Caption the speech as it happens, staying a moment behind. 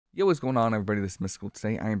Yo, what's going on, everybody? This is Mystical.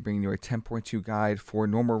 Today, I am bringing you a 10.2 guide for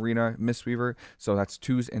normal arena Mistweaver. So that's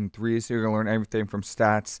 2s and 3s. So you're going to learn everything from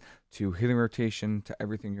stats to healing rotation to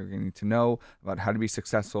everything you're going to need to know about how to be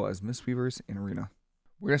successful as Mistweavers in arena.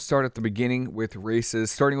 We're going to start at the beginning with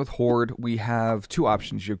races. Starting with Horde, we have two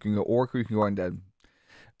options. You can go Orc or you can go Undead.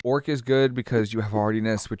 Orc is good because you have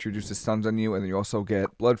hardiness, which reduces stuns on you, and then you also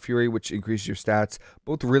get Blood Fury, which increases your stats.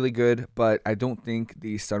 Both really good, but I don't think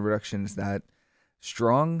the stun reduction is that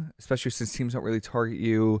strong, especially since teams don't really target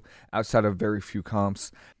you outside of very few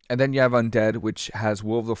comps. And then you have Undead, which has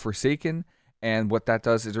Will of the Forsaken, and what that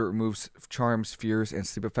does is it removes charms, fears, and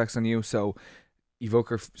sleep effects on you. So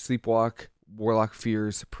Evoker Sleepwalk, Warlock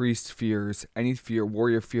fears, Priest fears, any fear,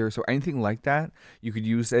 Warrior fear, so anything like that, you could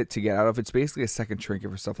use it to get out of. It's basically a second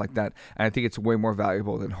trinket for stuff like that, and I think it's way more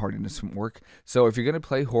valuable than hardiness from Orc. So if you're going to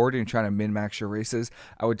play Horde and you're trying to min-max your races,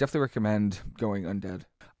 I would definitely recommend going Undead.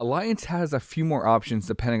 Alliance has a few more options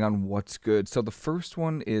depending on what's good. So the first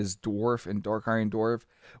one is Dwarf and Dark Iron Dwarf.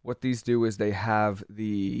 What these do is they have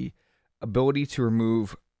the ability to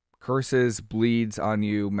remove curses, bleeds on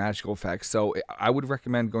you, magical effects. So I would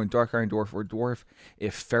recommend going Dark Iron Dwarf or Dwarf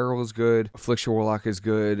if Feral is good, Affliction Warlock is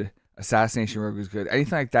good, Assassination Rogue is good.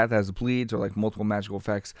 Anything like that has bleeds or like multiple magical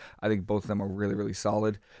effects, I think both of them are really, really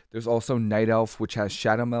solid. There's also Night Elf, which has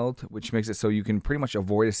Shadow Meld, which makes it so you can pretty much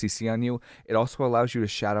avoid a CC on you. It also allows you to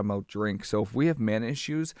Shadow Meld drink. So if we have mana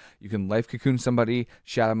issues, you can Life Cocoon somebody,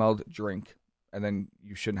 Shadow Meld drink, and then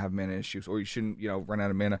you shouldn't have mana issues, or you shouldn't, run out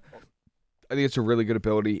of mana. I think it's a really good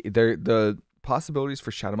ability. The possibilities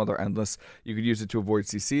for Shadow Meld are endless. You could use it to avoid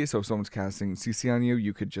CC, so if someone's casting CC on you,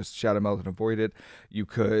 you could just Shadow Meld and avoid it. You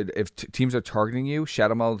could, if teams are targeting you,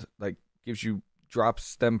 Shadow Meld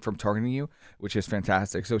drops them from targeting you, which is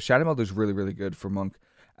fantastic. So Shadow Meld is really, really good for Monk.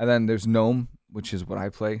 And then there's Gnome, which is what I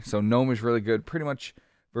play. So Gnome is really good pretty much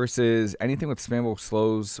versus anything with spammable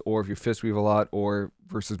slows, or if you fist weave a lot, or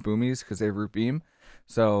versus Boomies, because they have Root Beam.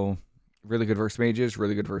 So really good versus mages,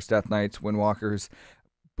 really good versus Death Knights, Windwalkers.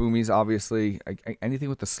 Boomies, obviously, anything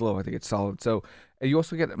with the slow, I think it's solid. So you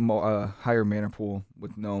also get a higher mana pool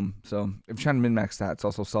with Gnome. So if you're trying to min-max that, it's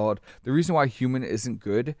also solid. The reason why Human isn't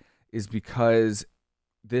good is because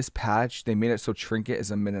this patch, they made it so Trinket is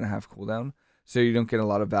a minute and a half cooldown. So you don't get a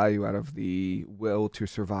lot of value out of the will to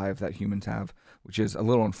survive that humans have, which is a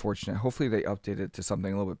little unfortunate. Hopefully they update it to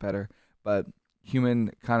something a little bit better. But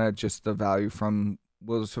Human, kind of just the value from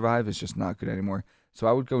will to survive is just not good anymore. So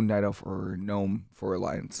I would go Night Elf or Gnome for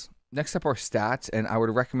Alliance. Next up are stats, and I would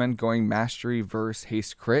recommend going Mastery versus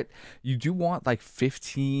Haste Crit. You do want like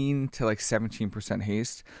 15 to like 17%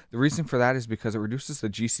 haste. The reason for that is because it reduces the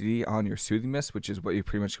GCD on your Soothing Mist, which is what you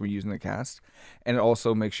pretty much can be using the cast, and it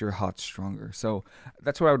also makes your hot stronger. So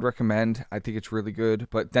that's what I would recommend. I think it's really good.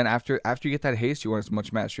 But then after you get that haste, you want as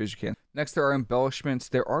much Mastery as you can. Next, there are embellishments.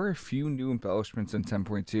 There are a few new embellishments in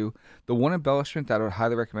 10.2. The one embellishment that I would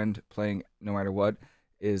highly recommend playing no matter what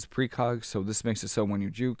is precog. So this makes it so when you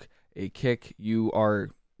juke a kick, you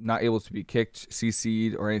are not able to be kicked,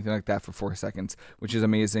 CC'd, or anything like that for 4 seconds, which is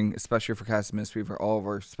amazing, especially for casting Mistweaver. All of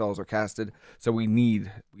our spells are casted, so we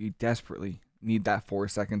desperately need that 4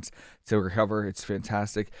 seconds to recover. It's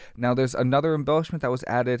fantastic. Now there's another embellishment that was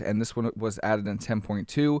added, and this one was added in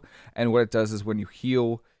 10.2, and what it does is when you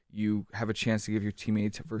heal, you have a chance to give your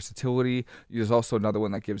teammates versatility. There's also another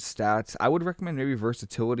one that gives stats. I would recommend maybe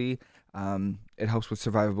versatility. It helps with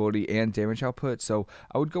survivability and damage output, so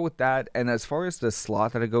I would go with that. And as far as the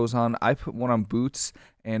slot that it goes on, I put one on boots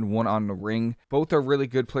and one on the ring. Both are really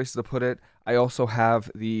good places to put it. I also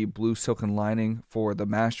have the blue silken lining for the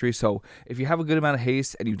mastery, so if you have a good amount of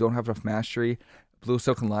haste and you don't have enough mastery, Blue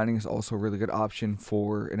Silken Lining is also a really good option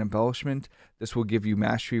for an embellishment. This will give you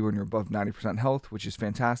mastery when you're above 90% health, which is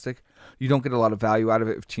fantastic. You don't get a lot of value out of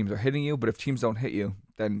it if teams are hitting you, but if teams don't hit you,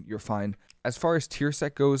 then you're fine. As far as tier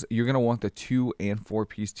set goes, you're going to want the 2 and 4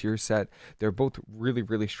 piece tier set. They're both really,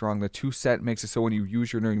 really strong. The 2 set makes it so when you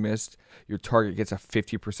use your Nuring Mist, your target gets a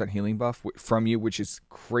 50% healing buff from you, which is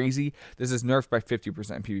crazy. This is nerfed by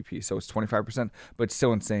 50% in PvP, so it's 25%, but it's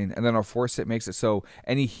still insane. And then our 4 set makes it so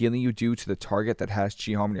any healing you do to the target that has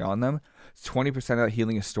Chi Harmony on them, 20% of that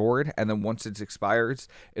healing is stored, and then once it expires,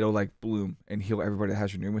 it'll like bloom and heal everybody that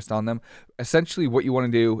has your Nuring Mist on them. Essentially, what you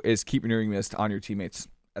want to do is keep your Nuring Mist on your teammates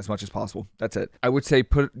as much as possible. That's it. I would say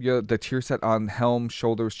put the tier set on helm,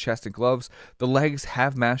 shoulders, chest, and gloves. The legs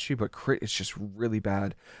have mastery, but crit is just really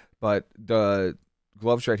bad. But the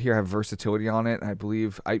gloves right here have versatility on it. I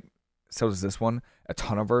believe So does this one, a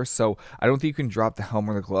ton of verse. So I don't think you can drop the helm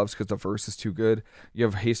or the gloves because the verse is too good. You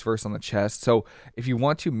have haste verse on the chest. So if you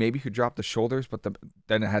want to, maybe you could drop the shoulders, but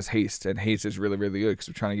then it has haste, and haste is really, really good because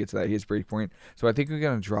we're trying to get to that haste breakpoint. So I think we're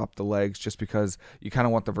going to drop the legs just because you kind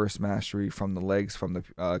of want the verse mastery from the legs from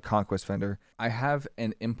the Conquest Fender. I have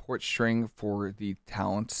an import string for the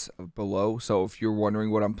talents below. So if you're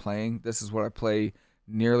wondering what I'm playing, this is what I play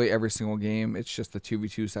nearly every single game. It's just the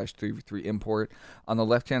 2v2/3v3 import. On the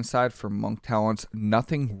left hand side for monk talents,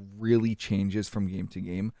 nothing really changes from game to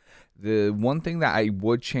game. The one thing that I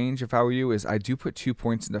would change if I were you is I do put 2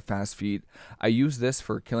 points into fast feet. I use this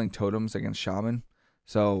for killing totems against shaman,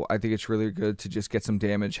 so I think it's really good to just get some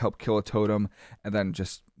damage, help kill a totem, and then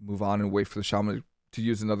just move on and wait for the shaman to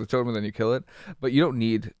use another totem, and then you kill it. But you don't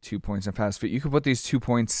need 2 points in fast feet. You can put these 2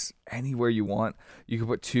 points anywhere you want. You can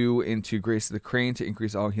put 2 into Grace of the Crane to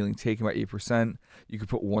increase all healing taken by 8%. You could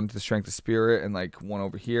put 1 to the Strength of Spirit and like 1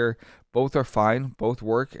 over here. Both are fine. Both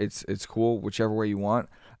work. It's cool whichever way you want.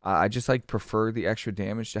 I just like prefer the extra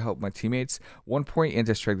damage to help my teammates. 1 point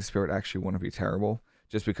into Strength of Spirit actually wouldn't be terrible,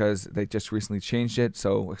 just because they just recently changed it,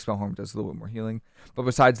 so Expel Harm does a little bit more healing. But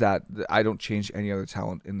besides that, I don't change any other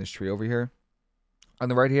talent in this tree over here. On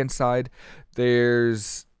the right hand side,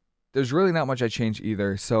 there's really not much I change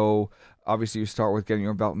either. So obviously you start with getting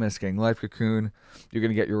your Envelop Mist, getting Life Cocoon. You're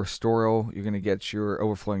gonna get your Restoral. You're gonna get your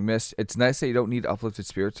Overflowing Mist. It's nice that you don't need Uplifted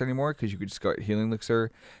Spirits anymore because you could just go at Healing Elixir,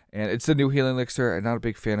 and it's the new Healing Elixir. I'm not a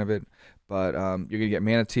big fan of it, but you're gonna get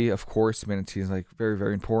Mana Tea, of course. Mana Tea is like very,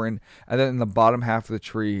 very important. And then in the bottom half of the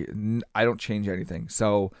tree, I don't change anything.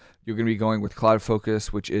 So you're gonna be going with Cloud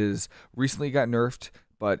Focus, which is recently got nerfed,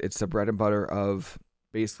 but it's the bread and butter of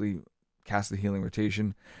basically cast the healing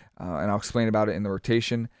rotation, and I'll explain about it in the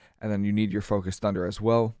rotation. And then you need your Focus Thunder as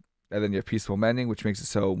well, and then you have Peaceful Mending, which makes it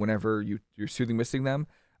so whenever you're Soothing Misting them,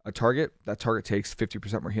 that target takes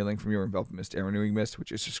 50% more healing from your Enveloping Mist and Renewing Mist,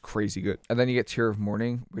 which is just crazy good. And then you get Tear of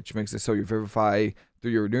Mourning, which makes it so you Vivify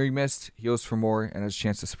through your Renewing Mist, heals for more, and has a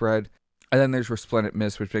chance to spread. And then there's Resplendent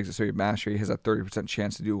Mist, which makes it so your Mastery has a 30%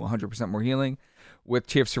 chance to do 100% more healing. With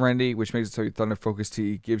Tea of Serenity, which makes it so your Thunder Focus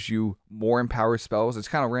Tea gives you more empowered spells. It's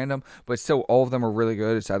kind of random, but still all of them are really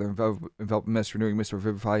good. It's either Envelop Mist, Renewing Mist, or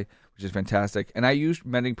Vivify, which is fantastic. And I use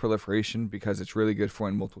Mending Proliferation because it's really good for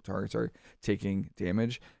when multiple targets are taking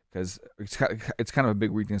damage, because it's kind of a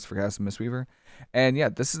big weakness for casting Mistweaver. And yeah,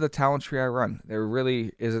 this is the talent tree I run. There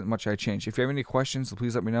really isn't much I change. If you have any questions,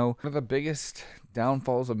 please let me know. One of the biggest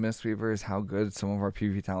downfalls of Mistweaver is how good some of our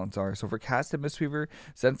PvP talents are. So for casted Mistweaver,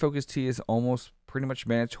 Zen Focus Tea is almost pretty much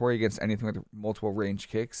mandatory against anything with multiple range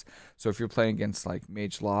kicks. So if you're playing against like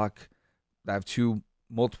Mage Lock that have 2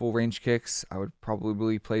 multiple range kicks, I would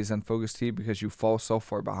probably play Zen Focus Tea because you fall so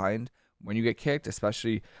far behind when you get kicked,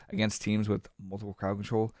 especially against teams with multiple crowd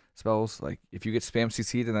control spells. Like if you get spam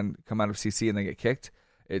CC'd and then come out of CC and then get kicked,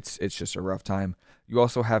 it's just a rough time. You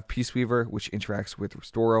also have Peaceweaver, which interacts with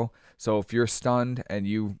Restoral. So if you're stunned and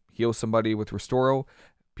you heal somebody with Restoral,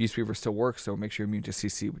 Peaceweaver still works, so make sure you're immune to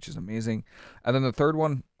CC, which is amazing. And then the third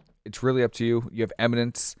one, it's really up to you. You have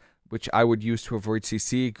Eminence, which I would use to avoid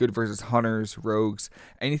CC. Good versus Hunters, Rogues,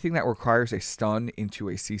 anything that requires a stun into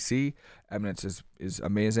a CC. Eminence is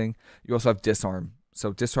amazing. You also have Disarm.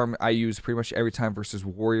 So Disarm I use pretty much every time versus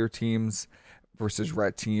Warrior teams, versus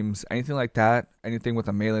Ret teams, anything like that. Anything with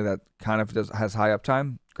a melee that kind of has high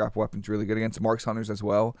uptime. Grapple Weapon's really good against Marks Hunters as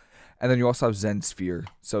well. And then you also have Zen Sphere.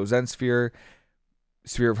 So Zen Sphere,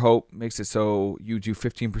 Sphere of Hope, makes it so you do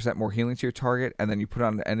 15% more healing to your target, and then you put it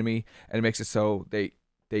on an enemy, and it makes it so they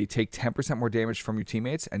take 10% more damage from your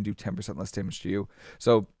teammates and do 10% less damage to you.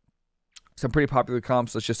 So some pretty popular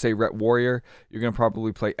comps, let's just say Ret Warrior, you're going to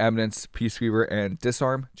probably play Eminence, Peaceweaver, and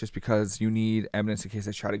Disarm, just because you need Eminence in case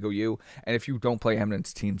they try to go you. And if you don't play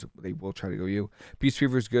Eminence teams, they will try to go you.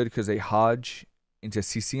 Peaceweaver is good because they hodge into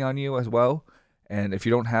CC on you as well. And if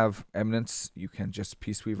you don't have Eminence, you can just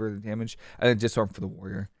Peaceweaver the damage. And then Disarm for the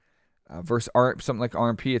Warrior. Versus something like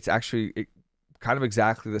RMP, it's actually kind of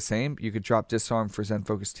exactly the same. You could drop Disarm for Zen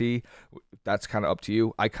Focus Tea. That's kind of up to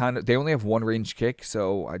you. They only have 1 range kick,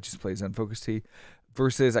 so I just play Zen Focus Tea.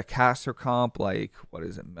 Versus a caster comp like, what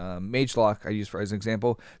is it? Mage Lock, I use for as an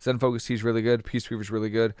example. Zen Focus Tea is really good. Peaceweaver is really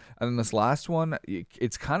good. And then this last one,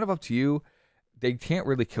 it's kind of up to you. They can't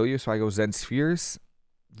really kill you, so I go Zen Spheres.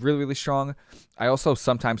 Really, really strong. I also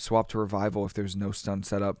sometimes swap to Revival if there's no stun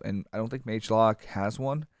setup, and I don't think Mage Lock has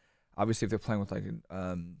one. Obviously, if they're playing with like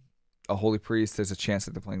a Holy Priest, there's a chance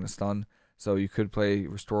that they're playing the stun. So you could play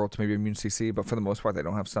Restoral to maybe immune CC, but for the most part, they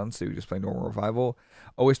don't have stun, so you just play normal Revival.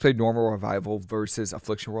 Always play normal Revival versus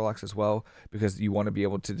Affliction Warlocks as well, because you want to be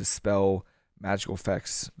able to dispel magical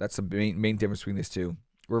effects. That's the main difference between these two.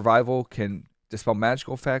 Revival can dispel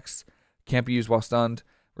magical effects, can't be used while stunned.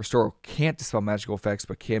 Restore can't dispel magical effects,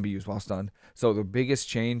 but can be used while stunned. So the biggest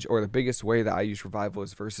change, or the biggest way that I use Revival,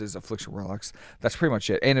 is versus Affliction Relics. That's pretty much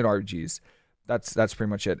it. And in RGs. That's pretty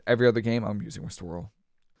much it. Every other game, I'm using Restoral.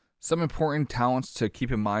 Some important talents to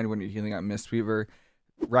keep in mind when you're healing at Mistweaver.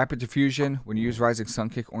 Rapid Diffusion. When you use Rising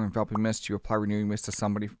Sun Kick or Enveloping Mist, you apply Renewing Mist to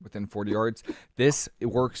somebody within 40 yards. It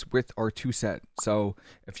works with our 2 set. So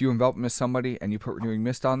if you Envelop Mist somebody and you put Renewing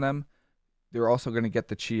Mist on them, they're also going to get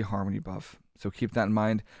the Chi Harmony buff. So keep that in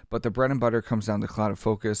mind. But the bread and butter comes down to Cloud of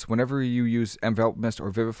Focus. Whenever you use Envelop Mist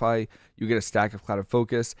or Vivify, you get a stack of Cloud of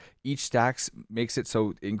Focus. Each stack makes it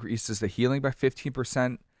so it increases the healing by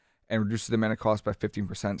 15% and reduces the mana cost by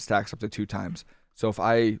 15%, stacks up to 2 times. So if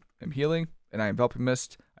I am healing and I Envelop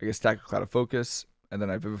Mist, I get a stack of Cloud of Focus, and then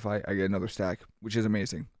I Vivify, I get another stack, which is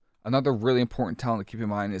amazing. Another really important talent to keep in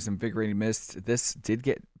mind is Invigorating Mist. This did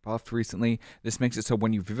get buffed recently. This makes it so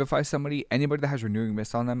when you Vivify somebody, anybody that has Renewing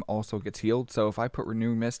Mist on them also gets healed. So if I put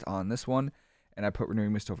Renewing Mist on this one, and I put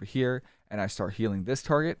Renewing Mist over here, and I start healing this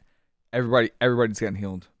target, everybody's getting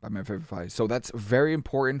healed by my Vivify. So that's very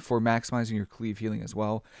important for maximizing your cleave healing as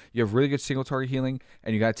well. You have really good single target healing,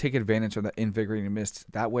 and you got to take advantage of the Invigorating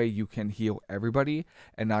Mist. That way you can heal everybody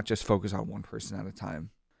and not just focus on one person at a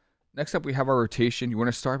time. Next up, we have our rotation. You want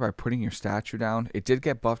to start by putting your statue down. It did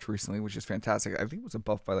get buffed recently, which is fantastic. I think it was a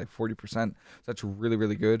buff by like 40%. So that's really,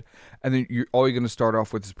 really good. And then all you're going to start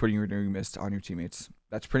off with is putting your Renewing Mist on your teammates.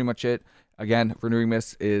 That's pretty much it. Again, Renewing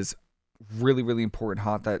Mist is really, really important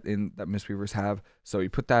hot that Mistweavers have. So you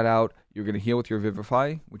put that out. You're going to heal with your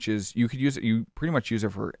Vivify, which is, you could use it, you pretty much use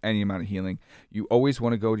it for any amount of healing. You always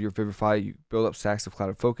want to go to your Vivify. You build up stacks of Cloud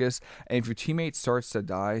of Focus. And if your teammate starts to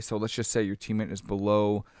die, so let's just say your teammate is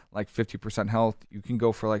below like 50% health, you can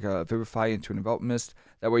go for like a Vivify into an Envelop Mist.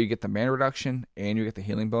 That way you get the mana reduction and you get the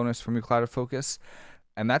healing bonus from your Cloud of Focus.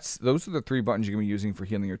 And those are the 3 buttons you're going to be using for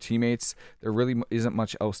healing your teammates. There really isn't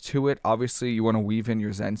much else to it. Obviously, you want to weave in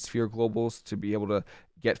your Zen Sphere globals to be able to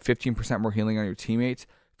get 15% more healing on your teammates.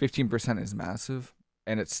 15% is massive,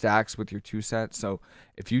 and it stacks with your 2 set. So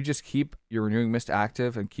if you just keep your Renewing Mist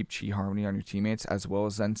active and keep Chi Harmony on your teammates as well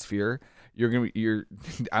as Zen Sphere, I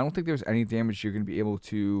don't think there's any damage you're going to be able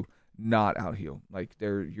to not out heal. Like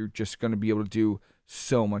you're just going to be able to do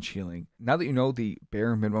so much healing. Now that you know the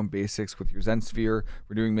bare minimum basics with your Zen Sphere,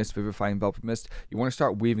 Renewing Mist, Vivify, and Envelop Mist, you want to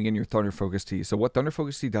start weaving in your Thunder Focus Tea. So what Thunder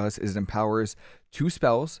Focus Tea does is it empowers 2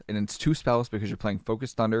 spells, and it's 2 spells because you're playing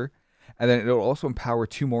Focus Thunder, and then it'll also empower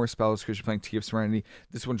 2 more spells because you're playing Tea of Serenity.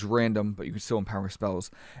 This one's random, but you can still empower spells,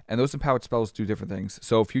 and those empowered spells do different things.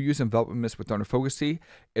 So if you use Envelop Mist with Thunder Focus Tea,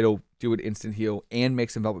 it'll do an instant heal and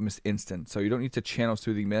makes Envelop Mist instant. So you don't need to channel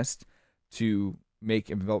through the mist to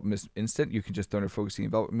make Envelop Mist instant. You can just Thunder Focus the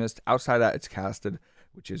Envelop Mist. Outside of that, it's casted,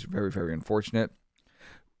 which is very, very unfortunate.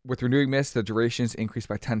 With Renewing Mist, the durations increase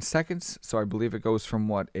by 10 seconds. So I believe it goes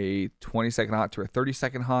from a 20-second hot to a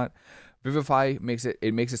 30-second hot. Vivify makes it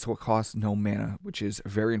so it costs no mana, which is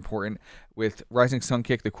very important. With Rising Sun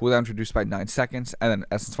Kick, the cooldown's reduced by 9 seconds, and then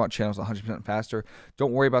Essence Font channels 100% faster.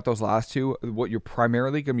 Don't worry about those last 2. What you're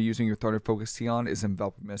primarily going to be using your Thunder Focus Tea on is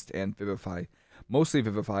Envelop Mist and Vivify. Mostly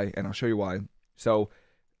Vivify, and I'll show you why. So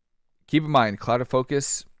keep in mind, Cloud of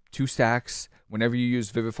Focus, 2 stacks. Whenever you use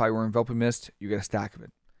Vivify or Envelop Mist, you get a stack of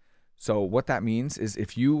it. So what that means is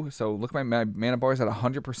look at my mana bars at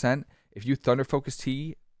 100%. If you Thunder Focus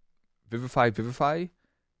Tea, Vivify,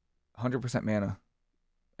 100% mana.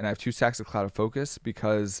 And I have 2 stacks of Cloud of Focus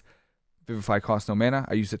because Vivify costs no mana.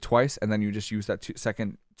 I use it twice, and then you just use that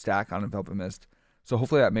second stack on Envelop Mist. So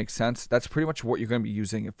hopefully that makes sense. That's pretty much what you're going to be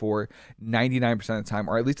using it for 99% of the time,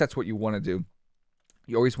 or at least that's what you want to do.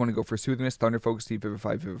 You always want to go for Soothing Mist, Thunder Focus Tea,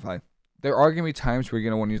 Vivify, Vivify. There are going to be times where you're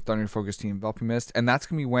going to want to use Thunder Focus Tea and Enveloping Mist, and that's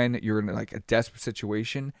going to be when you're in like a desperate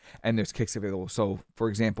situation and there's kicks available. So, for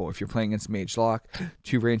example, if you're playing against Mage Lock,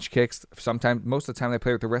 2 range kicks, most of the time they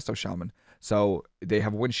play with the Resto Shaman. So they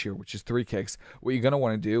have Wind Shear, which is 3 kicks. What you're going to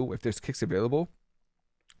want to do, if there's kicks available,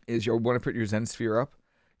 is you want to put your Zen Sphere up.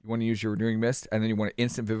 You want to use your Renewing Mist, and then you want to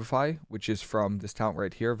instant Vivify, which is from this talent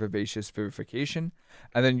right here, Vivacious Vivification.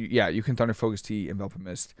 And then, you can Thunder Focus Tea, Envelop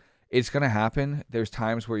Mist. It's going to happen. There's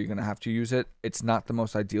times where you're going to have to use it. It's not the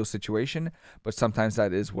most ideal situation, but sometimes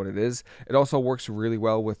that is what it is. It also works really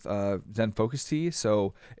well with Zen Focus Tea.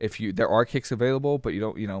 So if there are kicks available, but you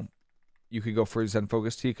don't, you could go for Zen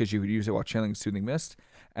Focus Tea because you would use it while channeling Soothing Mist,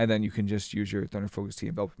 and then you can just use your Thunder Focus Tea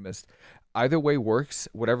and Envelop Mist. Either way works,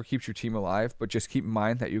 whatever keeps your team alive, but just keep in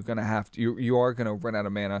mind that you're gonna you are gonna run out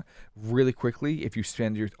of mana really quickly if you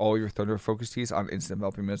spend all your Thunder Focus Teas on instant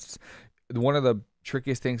Enveloping Mists. One of the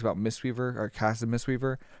trickiest things about Mistweaver or casted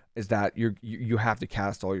Mistweaver is that you have to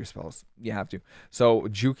cast all your spells. You have to. So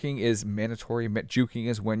juking is mandatory. Juking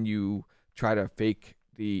is when you try to fake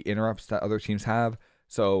the interrupts that other teams have.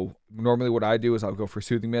 So normally what I do is I'll go for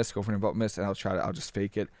Soothing Mist, go for an Envelop Mist, and I'll just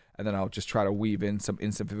fake it, and then I'll just try to weave in some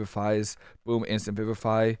instant Vivifies. Boom, instant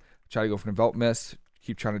Vivify. Try to go for an Envelop Mist.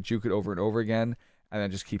 Keep trying to juke it over and over again, and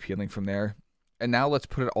then just keep healing from there. And now let's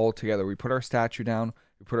put it all together. We put our statue down.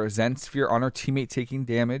 We put our Zen Sphere on our teammate taking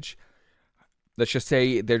damage. Let's just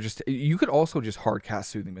say they're just... You could also just hard cast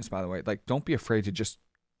Soothing Mist, by the way. Like, don't be afraid to just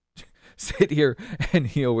sit here and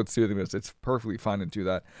heal with Soothing Mist. It's perfectly fine to do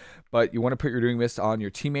that. But you want to put your Renewing Mist on your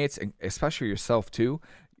teammates, and especially yourself too.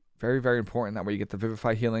 Very, very important. That way you get the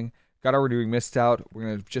Vivify healing. Got our Renewing Mist out. We're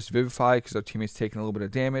going to just Vivify because our teammate's taking a little bit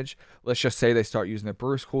of damage. Let's just say they start using their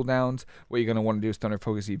burst cooldowns. What you're going to want to do is Thunder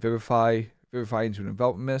Focus, Vivify into an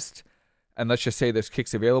Envelop Mist. And let's just say there's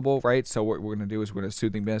kicks available, right? So what we're going to do is we're going to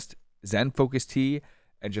Soothing Mist, Zen Focus T,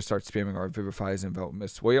 and just start spamming our Vivifies and Envelop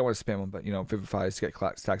Mist. Well, you don't want to spam them, but, you know, Vivifies to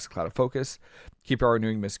get stacks of Cloud of Focus. Keep our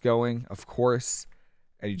Renewing Mist going, of course,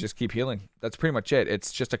 and you just keep healing. That's pretty much it.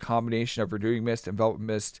 It's just a combination of Renewing Mist, Envelop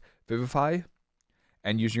Mist, Vivify,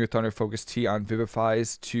 and using your Thunder Focus T on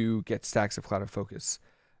Vivifies to get stacks of Cloud of Focus.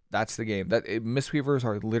 That's the game. Mistweavers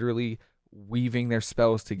are literally weaving their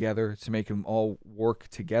spells together to make them all work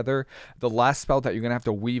together. The last spell that you're going to have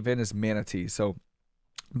to weave in is Mana Tea. So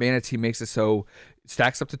Mana Tea makes it so it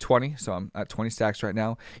stacks up to 20. So I'm at 20 stacks right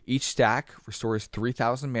now. Each stack restores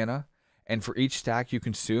 3,000 mana. And for each stack you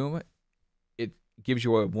consume, it gives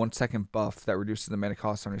you a 1 second buff that reduces the mana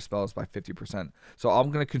cost on your spells by 50%. So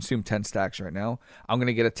I'm going to consume 10 stacks right now. I'm going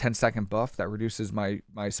to get a 10-second buff that reduces my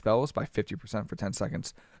spells by 50% for 10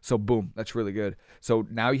 seconds. So boom, that's really good. So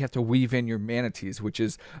now you have to weave in your Mana Teas, which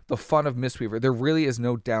is the fun of Mistweaver. There really is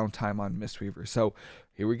no downtime on Mistweaver. So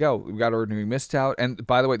here we go. We've got our Renewing Mist out. And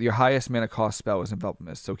by the way, your highest mana cost spell is Envelop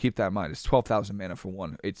Mist. So keep that in mind. It's 12,000 mana for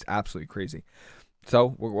one. It's absolutely crazy. So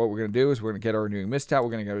what we're going to do is we're going to get our Renewing Mist out.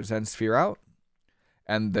 We're going to get our Zen Sphere out.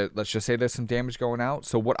 And let's just say there's some damage going out.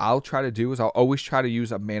 So what I'll try to do is I'll always try to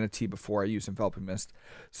use a Mana Tea before I use Enveloping Mist.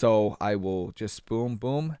 So I will just boom,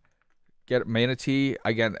 boom, get Mana Tea.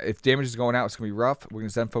 Again, if damage is going out, it's going to be rough. We're going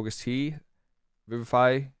to Zen Focus Tea,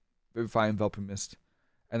 Vivify, Enveloping Mist.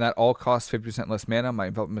 And that all costs 50% less mana. My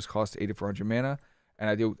Enveloping Mist costs 8,400 mana.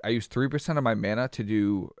 And I use 3% of my mana to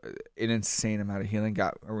do an insane amount of healing.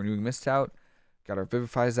 Got a Renewing Mist out. Got our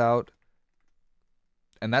Vivifies out.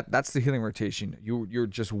 And that's the healing rotation. You're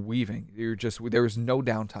just weaving. There is no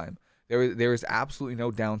downtime. There is absolutely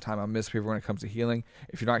no downtime on Mistweaver when it comes to healing.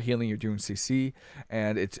 If you're not healing, you're doing CC,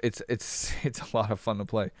 and it's a lot of fun to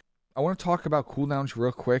play. I want to talk about cooldowns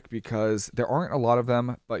real quick because there aren't a lot of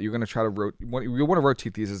them, but you're gonna try to you want to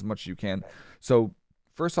rotate these as much as you can. So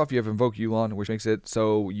first off, you have Invoke Yulon, which makes it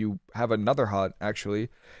so you have another HUD, actually,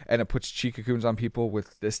 and it puts Chi Cocoons on people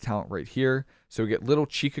with this talent right here. So we get little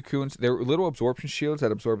Chi Cocoons. They're little absorption shields that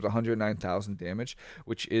absorbs 109,000 damage,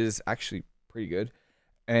 which is actually pretty good.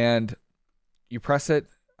 And you press it.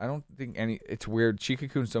 I don't think it's weird. Chi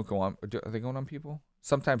Cocoons don't go on. Are they going on people?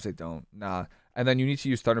 Sometimes they don't. Nah. And then you need to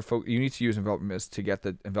use You need to use Enveloping Mist to get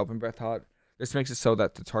the Enveloping Breath HUD. This makes it so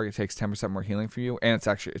that the target takes 10% more healing from you, and it's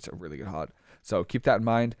a really good HUD. So keep that in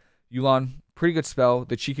mind. Yulon, pretty good spell.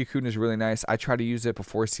 The Chi Cocoon is really nice. I try to use it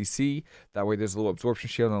before CC. That way there's a little absorption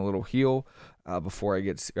shield and a little heal before I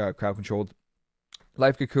get crowd controlled.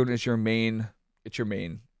 Life Cocoon is your main. It's your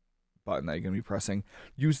main button that you're gonna be pressing.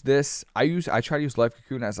 Use this. I try to use Life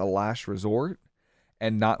Cocoon as a last resort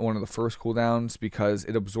and not one of the first cooldowns because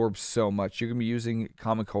it absorbs so much. You're gonna be using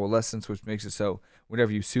Common Coalescence, which makes it so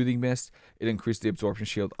whenever you Soothing Mist, it increases the absorption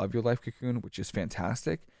shield of your Life Cocoon, which is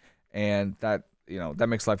fantastic. And that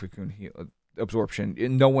makes Life Cocoon absorption.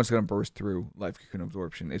 No one's gonna burst through Life Cocoon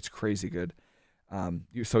absorption. It's crazy good.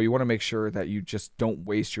 So you want to make sure that you just don't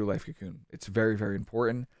waste your Life Cocoon. It's very, very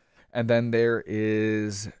important. And then there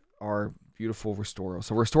is our beautiful Restoro.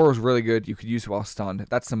 So Restoro is really good. You could use it while stunned.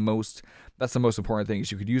 That's the most important thing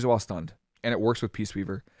is you could use it while stunned, and it works with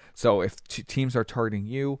Peaceweaver. So if teams are targeting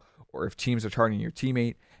you, or if teams are targeting your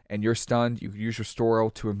teammate and you're stunned, you could use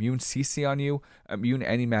Restoro to immune CC on you, immune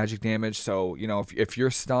any magic damage. So, you know, if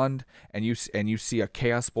you're stunned and you see a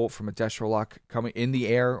Chaos Bolt from a Destrolock coming in the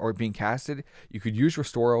air or being casted, you could use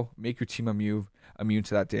Restoro, make your team immune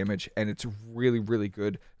to that damage, and it's really, really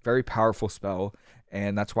good, very powerful spell,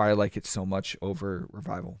 and that's why I like it so much over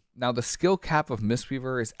Revival. Now, the skill cap of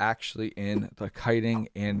Mistweaver is actually in the kiting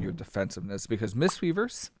and your defensiveness, because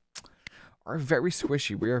Mistweavers are very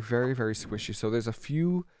squishy. We are very, very squishy. So there's a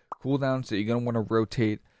few cooldowns that you're going to want to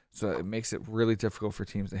rotate So it makes it really difficult for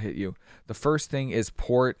teams to hit you. The first thing is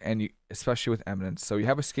port, and especially with eminence. So you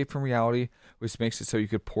have escape from reality, which makes it so you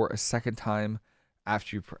could port a second time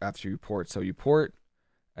after you port. So you port,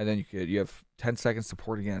 and then you have 10 seconds to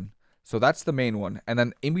port again. So that's the main one. And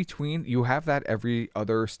then in between, you have that every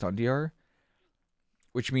other stun DR,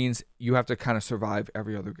 which means you have to kind of survive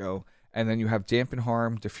every other go. And then you have dampen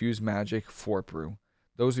harm, diffuse magic, fort brew.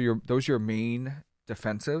 Those are your main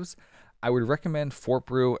defensives. I would recommend Fort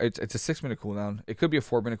Brew. It's a 6-minute cooldown. It could be a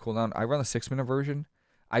 4-minute cooldown. I run the 6-minute version.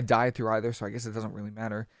 I died through either, so I guess it doesn't really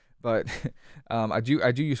matter. But I do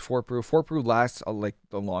use Fort Brew. Fort Brew lasts like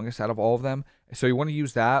the longest out of all of them. So you want to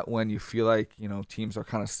use that when you feel like teams are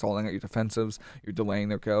kind of stalling at your defensives. You're delaying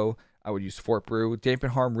their go. I would use Fort Brew.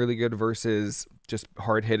 Dampen harm really good versus just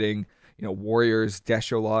hard hitting. Warriors,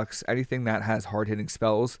 Desho Locks, anything that has hard-hitting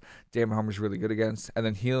spells, dampen harm is really good against. And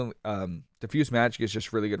then heal, diffuse magic is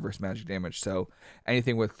just really good versus magic damage. So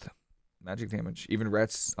anything with magic damage, even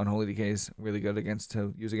Rets, Unholy Decays, really good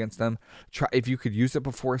to use against them. If you could use it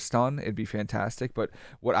before stun, it'd be fantastic. But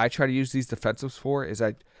what I try to use these defensives for is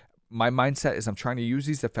my mindset is I'm trying to use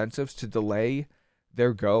these defensives to delay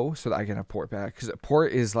their go so that I can have port back. Because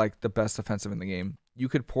port is like the best defensive in the game. You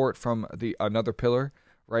could port from another pillar,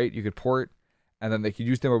 right? You could port, and then they could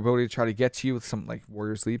use their ability to try to get to you with some like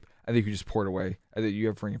Warrior's Leap, and then you could just port away. And then you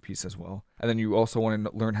have Ring of Peace as well. And then you also want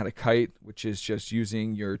to learn how to kite, which is just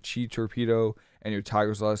using your Chi Torpedo and your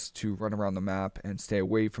Tiger's Lust to run around the map and stay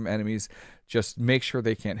away from enemies. Just make sure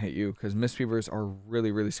they can't hit you, because Mistweavers are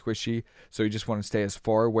really, really squishy. So you just want to stay as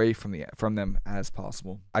far away from them as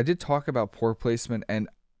possible. I did talk about port placement, and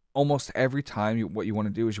almost every time what you want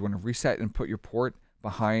to do is you want to reset and put your port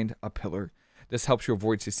behind a pillar. This helps you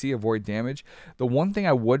avoid CC, avoid damage. The one thing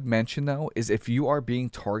I would mention, though, is if you are being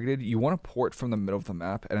targeted, you want to port from the middle of the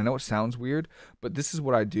map. And I know it sounds weird, but this is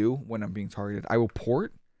what I do when I'm being targeted. I will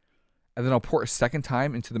port, and then I'll port a second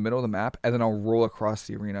time into the middle of the map, and then I'll roll across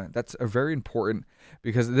the arena. That's very important,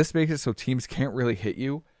 because this makes it so teams can't really hit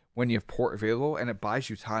you when you have port available, and it buys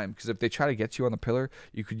you time. Because if they try to get you on the pillar,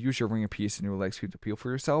 you could use your Ring of Peace and your leg sweep to peel for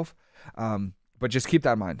yourself. But just keep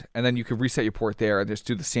that in mind. And then you can reset your port there and just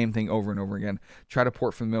do the same thing over and over again. Try to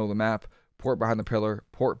port from the middle of the map, port behind the pillar,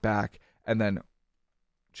 port back, and then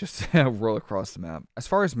just roll across the map. As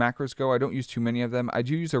far as macros go, I don't use too many of them. I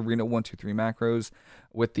do use Arena 1, 2, 3 macros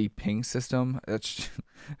with the ping system. It's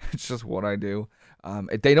just what I do.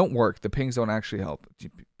 They don't work. The pings don't actually help.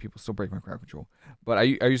 People still break my crowd control. But I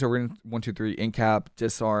use Arena 1, 2, 3, incap,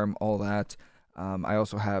 disarm, all that. I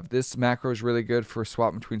also have this macro is really good for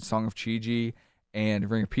swap between Song of Chi-Ji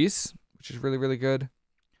and Ring of Peace, which is really, really good.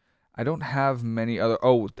 I don't have many other...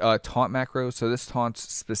 taunt macros. So this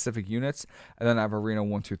taunts specific units. And then I have Arena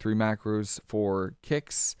 1, 2, 3 macros for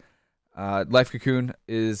kicks. Life Cocoon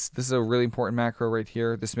this is a really important macro right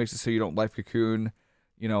here. This makes it so you don't Life Cocoon,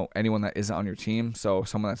 anyone that isn't on your team. So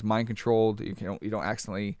someone that's mind controlled, you don't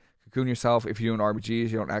accidentally cocoon yourself. If you're doing RBGs,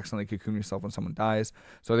 you don't accidentally cocoon yourself when someone dies.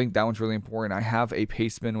 So I think that one's really important. I have a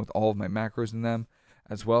paste bin with all of my macros in them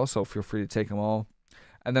as well, so feel free to take them all.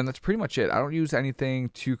 And then that's pretty much it. I don't use anything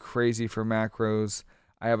too crazy for macros.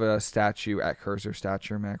 I have a statue at cursor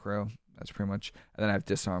stature macro. That's pretty much. And then I have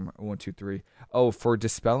disarm 1, 2, 3. Oh, for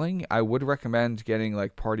dispelling, I would recommend getting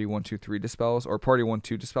like party 1, 2, 3 dispels or party 1,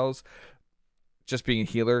 2 dispels. Just being a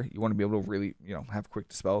healer, you want to be able to really, have quick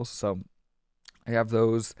dispels. So I have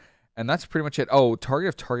those. And that's pretty much it. Oh,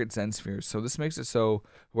 target Zen spheres. So this makes it so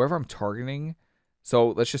whoever I'm targeting,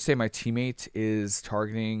 so let's just say my teammate is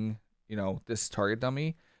targeting, this target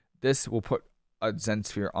dummy. This will put a Zen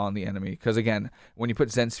sphere on the enemy. Because again, when you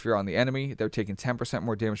put Zen sphere on the enemy, they're taking 10%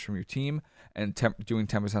 more damage from your team and doing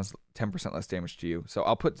 10% less damage to you.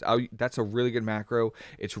 So that's a really good macro.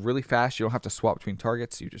 It's really fast. You don't have to swap between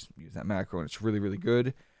targets. You just use that macro, and it's really, really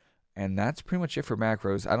good. And that's pretty much it for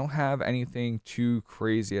macros. I don't have anything too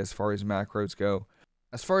crazy as far as macros go.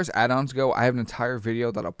 As far as add-ons go, I have an entire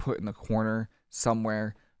video that I'll put in the corner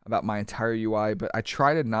somewhere about my entire UI, but I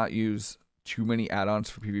try to not use too many add-ons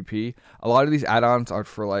for PvP. A lot of these add-ons are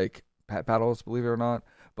for like pet battles, believe it or not.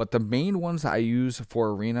 But the main ones that I use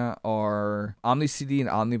for Arena are Omni CD and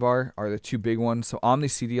Omnibar are the two big ones. So Omni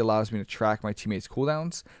CD allows me to track my teammates'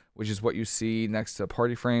 cooldowns, which is what you see next to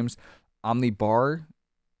party frames. Omnibar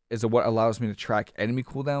is what allows me to track enemy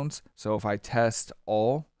cooldowns. So if I test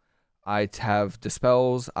all, I have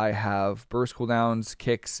dispels, I have burst cooldowns,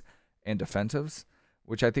 kicks, and defensives,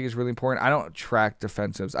 which I think is really important. I don't track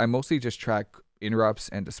defensives. I mostly just track interrupts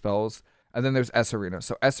and dispels. And then there's S Arena.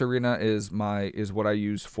 So S Arena is what I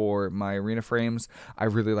use for my arena frames. I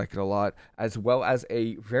really like it a lot, as well as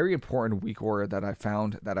a very important weak aura that I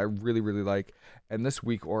found that I really, really like. And this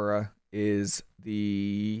weak aura is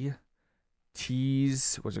the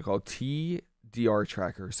what's it called? TDR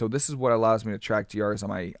tracker. So this is what allows me to track DRs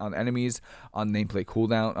on enemies, on nameplate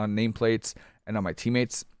cooldown, on nameplates, and on my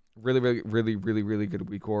teammates. Really good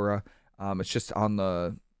weak aura. It's just on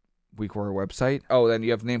the weak aura website. Oh, then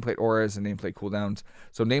you have nameplate auras and nameplate cooldowns.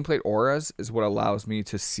 So nameplate auras is what allows me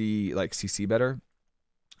to see like CC better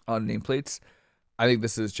on nameplates. I think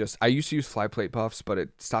this is just, I used to use flyplate buffs, but it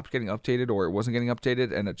stopped getting updated, or it wasn't getting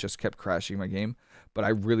updated, and it just kept crashing my game. But I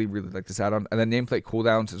really like this add-on. And then nameplate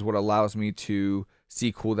cooldowns is what allows me to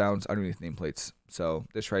see cooldowns underneath nameplates. So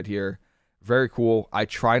this right here, very cool. I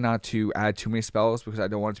try not to add too many spells because I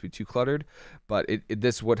don't want it to be too cluttered, but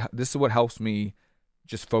this is what helps me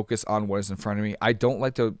just focus on what is in front of me. I don't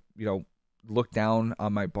like to, look down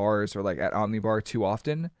on my bars or like at omnibar too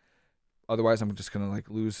often. Otherwise, I'm just gonna like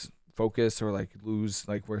lose focus or like lose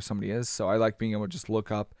like where somebody is. So I like being able to just look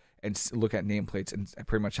up and look at nameplates and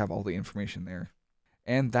pretty much have all the information there.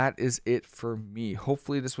 And that is it for me.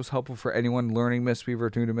 Hopefully this was helpful for anyone learning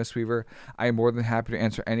Mistweaver, new to Mistweaver. I am more than happy to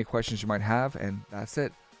answer any questions you might have, and that's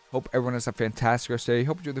it. Hope everyone has a fantastic rest of the day.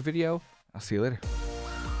 Hope you enjoyed the video. I'll see you later.